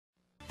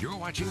You're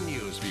watching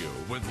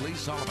Newsview with Lee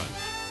Sullivan.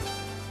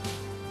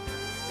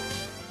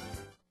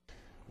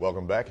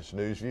 Welcome back. It's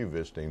Newsview,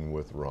 visiting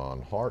with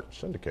Ron Hart,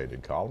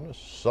 syndicated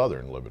columnist,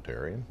 Southern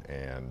Libertarian,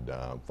 and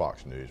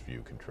Fox News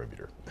View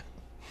contributor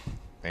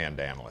and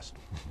analyst.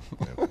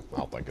 And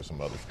I'll think of some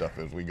other stuff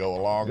as we go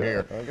along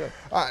here. Okay.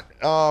 All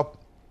right.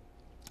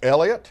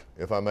 Elliot,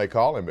 if I may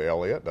call him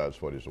Elliot,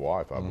 that's what his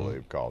wife, I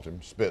believe, calls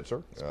him.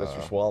 Spitzer.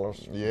 Spitzer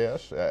Swallows.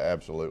 Yes,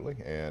 absolutely.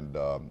 And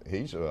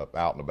he's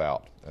out and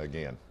about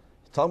again.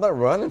 Talking about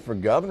running for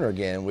governor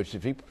again, which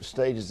if he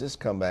stages this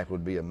comeback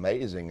would be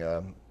amazing.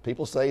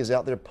 People say he's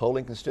out there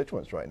polling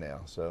constituents right now,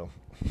 so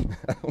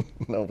I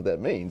don't know what that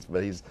means,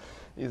 but he's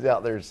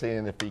out there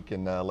seeing if he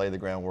can lay the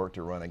groundwork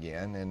to run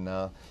again. And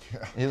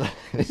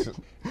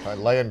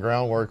laying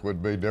groundwork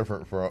would be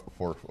different for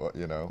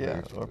you know.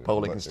 Yeah, or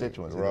polling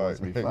constituents. Right,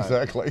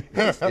 exactly.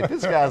 If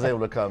this guy's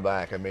able to come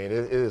back, I mean, it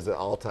is an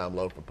all-time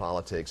low for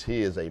politics.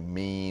 He is a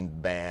mean,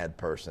 bad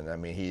person. I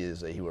mean,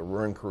 he would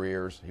ruin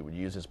careers. He would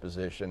use his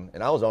position.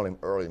 And I was on him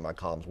early in my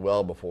columns,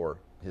 well before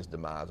his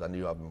demise. I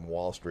knew of him on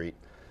Wall Street.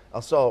 I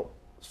saw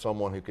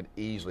someone who could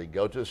easily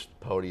go to this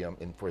podium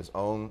and for his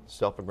own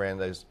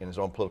self-aggrandizement in his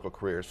own political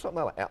career,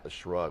 something like Atlas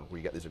Shrugged, where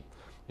you got these,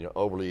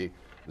 overly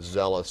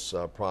zealous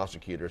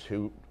prosecutors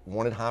who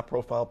wanted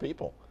high-profile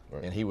people,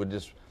 right. And he would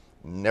just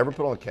never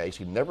put on a case.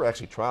 He never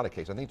actually tried a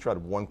case. I think he tried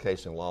one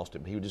case and lost it.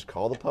 But he would just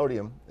call the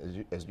podium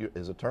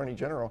as Attorney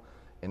General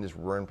and just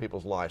ruin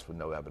people's lives with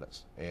no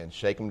evidence and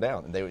shake them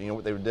down. And you know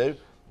what they would do?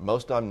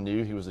 Most of them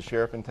knew he was the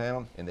sheriff in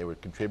town, and they would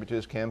contribute to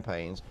his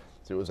campaigns.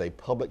 So it was a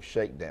public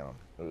shakedown.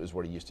 It was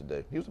what he used to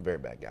do. He was a very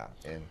bad guy,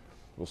 and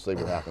we'll see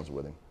what happens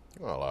with him.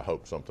 Well, I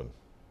hope something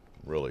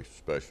really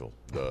special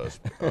does.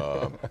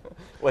 Well,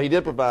 he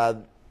did provide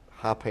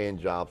high-paying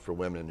jobs for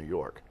women in New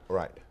York.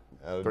 Right.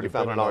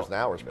 $3,500 an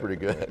hour is pretty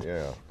good.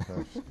 Yeah.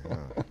 Oh,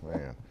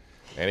 man.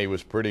 And he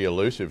was pretty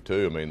elusive,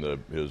 too. I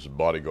mean, his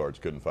bodyguards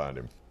couldn't find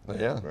him.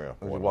 Yeah. Was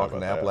he walking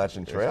the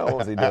Appalachian Trail? What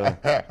was he doing?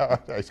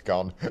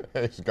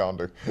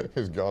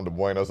 He's gone to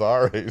Buenos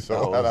Aires.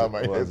 So I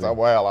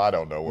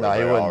don't know where. No,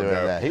 he wasn't doing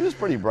that. He was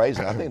pretty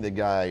brazen. I think the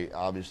guy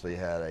obviously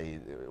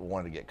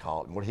wanted to get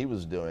caught. And what he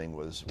was doing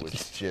was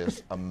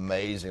just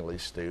amazingly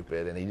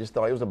stupid. And he just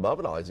thought he was above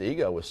it all. His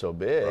ego was so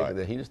big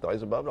that he just thought he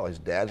was above it all. His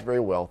dad's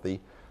very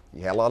wealthy.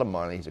 He had a lot of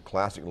money. He's a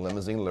classic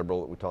limousine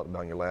liberal that we talked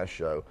about in your last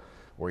show,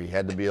 where he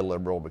had to be a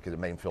liberal because it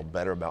made him feel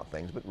better about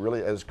things. But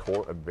really, at his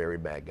core, a very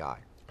bad guy.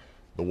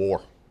 The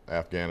war,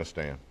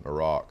 Afghanistan,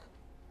 Iraq.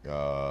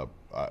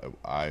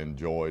 I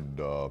enjoyed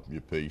your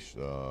piece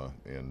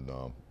in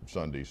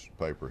Sunday's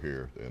paper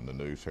here in the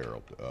News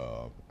Herald,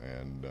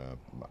 and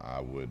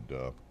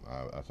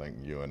I think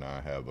you and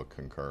I have a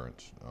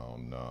concurrence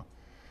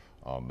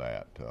on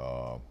that.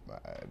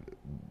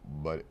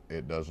 But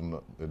it does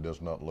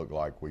not look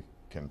like we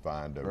can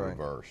find a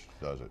reverse,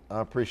 does it?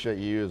 I appreciate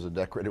you as a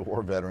decorated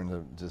war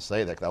veteran to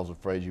say that, 'cause I was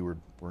afraid you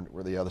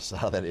were the other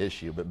side of that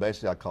issue. But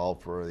basically I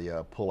called for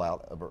the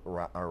pullout of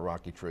our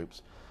Iraqi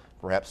troops,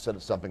 perhaps set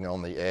something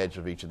on the edge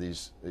of each of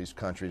these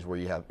countries where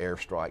you have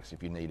airstrikes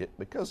if you need it,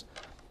 because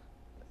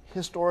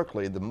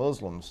historically the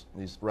Muslims,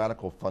 these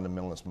radical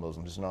fundamentalist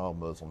Muslims, it's not all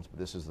Muslims, but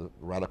this is the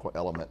radical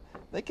element,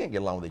 they can't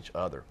get along with each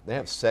other. They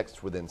have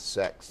sects within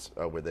sects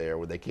over there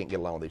where they can't get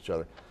along with each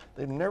other.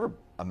 They've never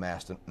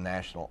amassed a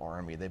national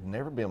army. They've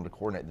never been able to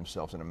coordinate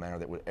themselves in a manner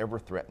that would ever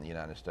threaten the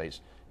United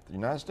States. If the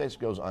United States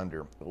goes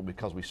under, it will be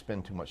because we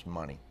spend too much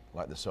money,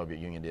 like the Soviet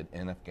Union did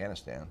in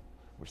Afghanistan,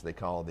 which they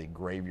call the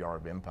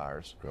graveyard of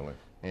empires. Really?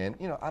 And,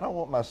 I don't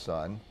want my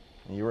son,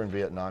 and you were in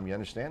Vietnam, you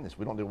understand this,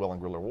 we don't do well in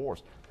guerrilla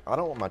wars. I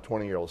don't want my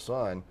 20-year-old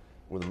son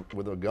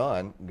with a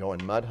gun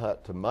going mud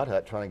hut to mud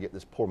hut trying to get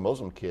this poor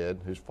Muslim kid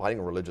who's fighting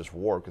a religious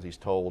war because he's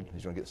told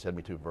he's going to get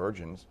 72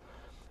 virgins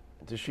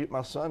to shoot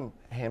my son.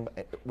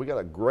 We got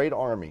a great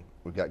army.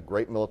 We've got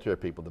great military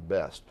people, the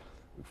best.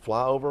 We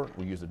fly over,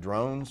 we use the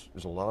drones.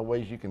 There's a lot of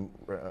ways you can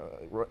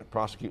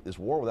prosecute this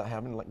war without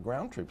having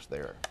ground troops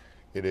there.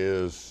 It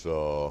is,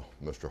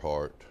 Mr.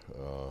 Hart,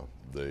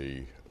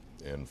 the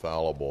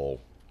infallible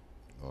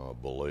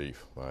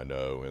belief, I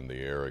know, in the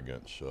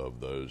arrogance of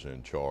those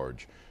in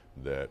charge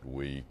that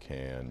we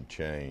can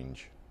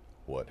change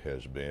what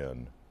has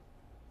been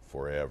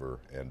forever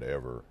and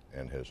ever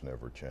and has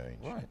never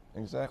changed. Right,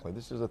 exactly.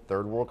 This is a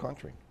third world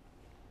country.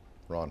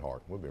 Ron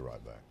Hart, we'll be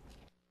right back.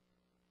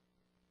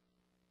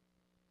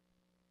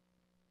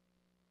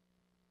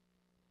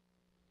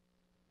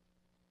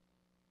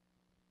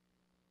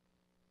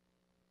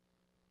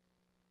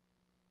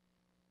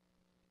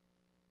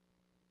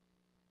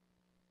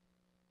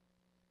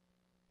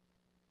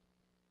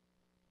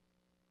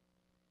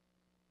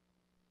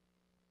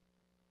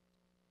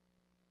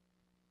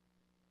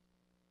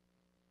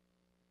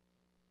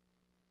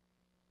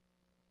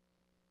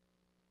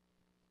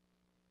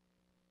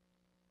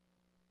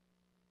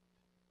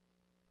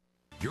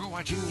 You're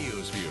watching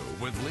Newsview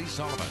with Lee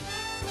Sullivan.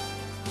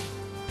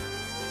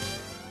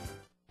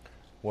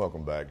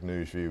 Welcome back.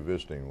 Newsview,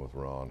 visiting with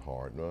Ron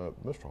Hart.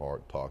 Mr.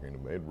 Hart talking to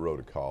me, wrote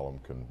a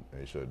column,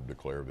 he said,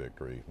 declare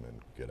victory and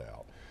then get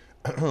out.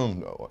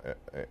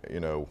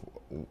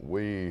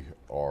 We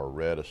are are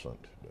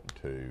reticent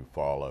to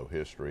follow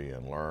history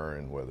and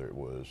learn, whether it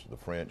was the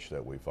French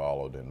that we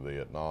followed in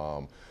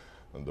Vietnam,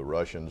 and the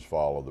Russians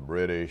followed the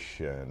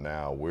British, and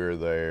now we're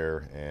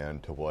there,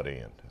 and to what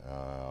end?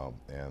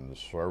 And the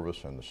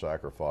service and the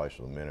sacrifice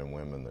of the men and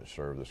women that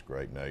serve this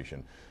great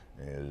nation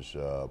is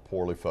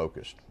poorly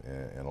focused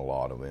in a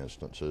lot of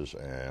instances,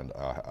 and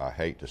I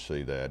hate to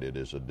see that. It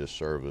is a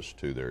disservice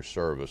to their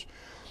service.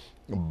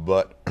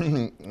 But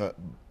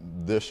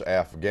this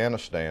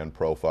Afghanistan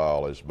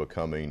profile is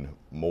becoming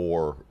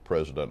more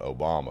President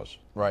Obama's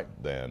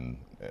than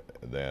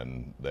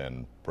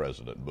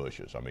President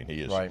Bush's. I mean,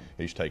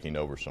 he's taking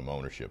over some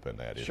ownership in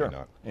that, is he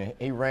not? Yeah,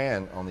 he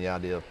ran on the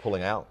idea of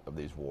pulling out of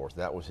these wars.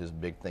 That was his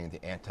big thing,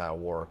 the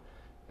anti-war.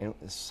 And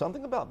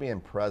something about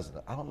being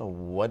president, I don't know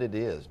what it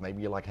is.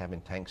 Maybe you like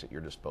having tanks at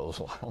your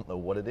disposal. I don't know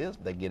what it is.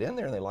 But they get in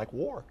there and they like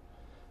war.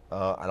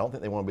 I don't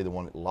think they want to be the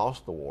one that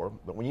lost the war.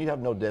 But when you have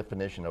no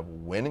definition of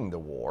winning the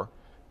war,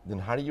 then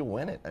how do you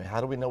win it? I mean, how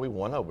do we know we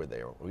won over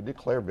there? We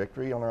declare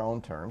victory on our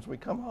own terms. We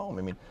come home.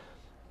 I mean,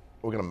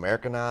 we're going to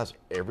Americanize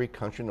every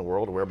country in the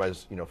world where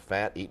everybody's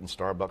fat, eating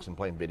Starbucks and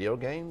playing video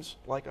games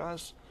like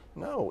us?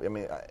 No. I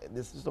mean,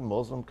 this is a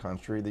Muslim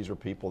country. These are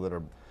people that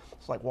are.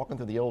 It's like walking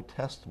through the Old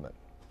Testament.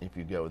 If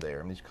you go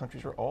there, and these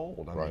countries are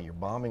old. I mean, you're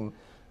bombing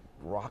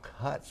rock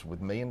huts with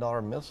 $1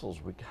 million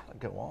missiles. We got to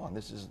go on.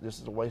 This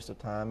is a waste of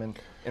time and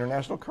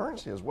international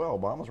currency as well.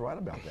 Obama's right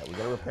about that. We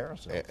got to repair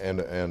ourselves.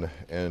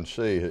 And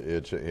see,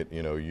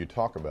 you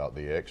talk about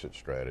the exit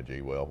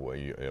strategy. Well,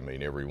 I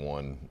mean,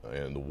 everyone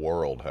in the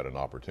world had an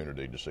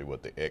opportunity to see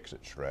what the exit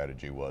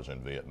strategy was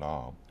in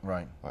Vietnam.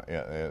 Right.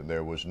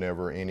 There was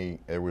never any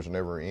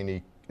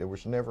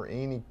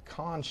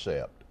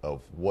concept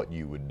of what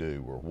you would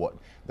do or what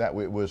that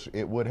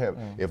it would have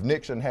if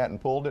Nixon hadn't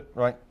pulled it,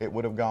 it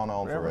would have gone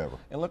on forever.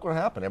 And look what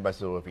happened. Everybody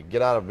said, well, if you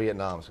get out of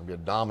Vietnam, it's going to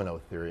be a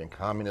domino theory and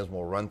communism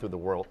will run through the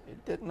world.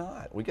 It did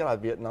not. We got out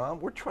of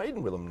Vietnam. We're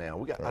trading with them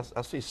now.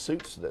 I see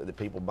suits that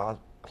people buy,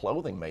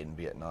 clothing made in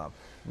Vietnam.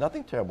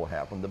 Nothing terrible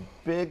happened. The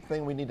big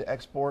thing we need to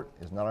export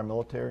is not our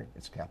military,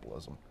 it's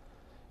capitalism.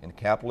 And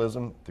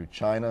capitalism through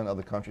China and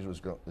other countries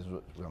is going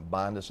to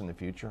bind us in the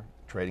future,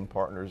 trading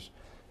partners.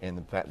 And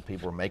the fact that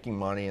people are making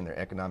money and their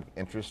economic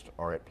interests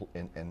are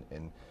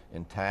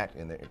intact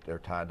and they're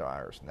tied to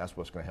ours. And that's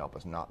what's going to help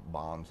us, not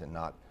bombs and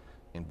not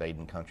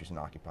invading countries and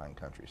occupying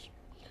countries.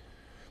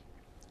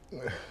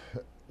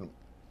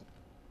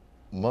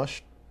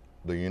 Must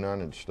the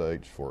United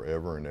States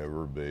forever and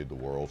ever be the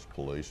world's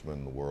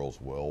policeman, the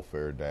world's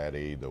welfare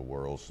daddy, the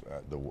world's,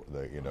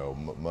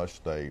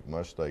 must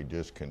they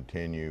just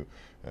continue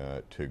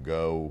to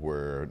go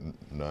where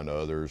none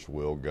others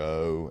will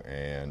go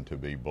and to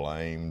be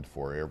blamed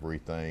for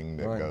everything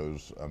that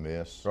goes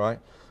amiss? Right.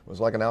 It was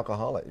like an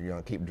alcoholic. You're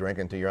going to keep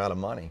drinking until you're out of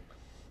money.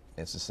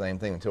 It's the same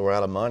thing until we're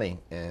out of money.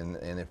 And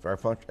if our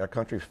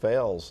country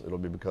fails, it'll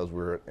be because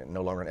we're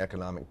no longer an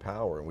economic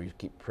power and we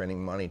keep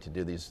printing money to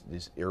do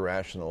these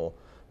irrational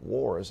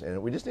wars.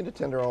 And we just need to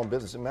tend to our own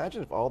business.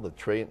 Imagine if all the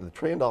 $1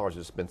 trillion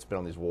that's been spent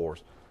on these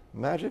wars,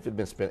 imagine if it had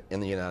been spent in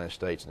the United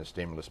States in a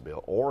stimulus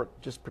bill or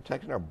just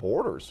protecting our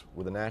borders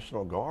with the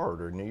National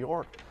Guard or New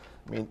York.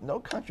 I mean, no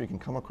country can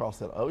come across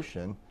that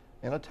ocean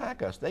and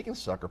attack us. They can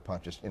sucker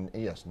punch us. And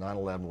yes,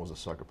 9/11 was a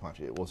sucker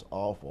punch. It was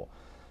awful.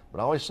 But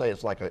I always say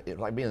it's like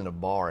being in a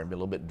bar and be a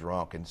little bit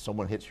drunk and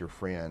someone hits your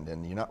friend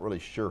and you're not really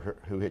sure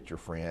who hit your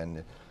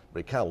friend,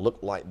 but it kind of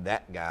looked like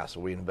that guy. So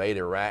we invade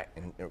Iraq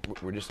and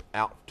we're just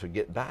out to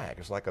get back.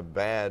 It's like a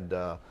bad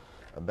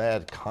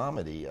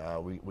comedy.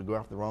 We go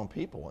after the wrong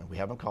people, and we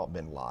haven't caught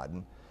bin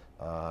Laden.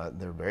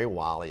 They're very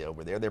wily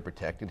over there. They're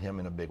protecting him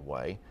in a big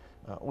way.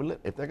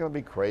 If they're going to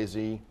be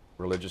crazy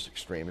religious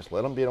extremists,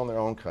 let them be it on their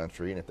own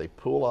country. And if they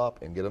pull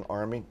up and get an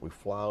army, we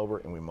fly over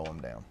and we mow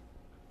them down.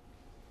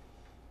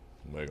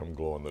 Make them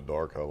glow in the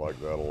dark. I like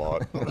that a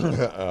lot.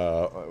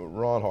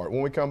 Ron Hart,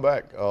 when we come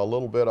back, a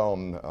little bit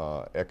on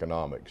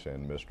economics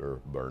and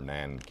Mr.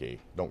 Bernanke.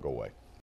 Don't go away.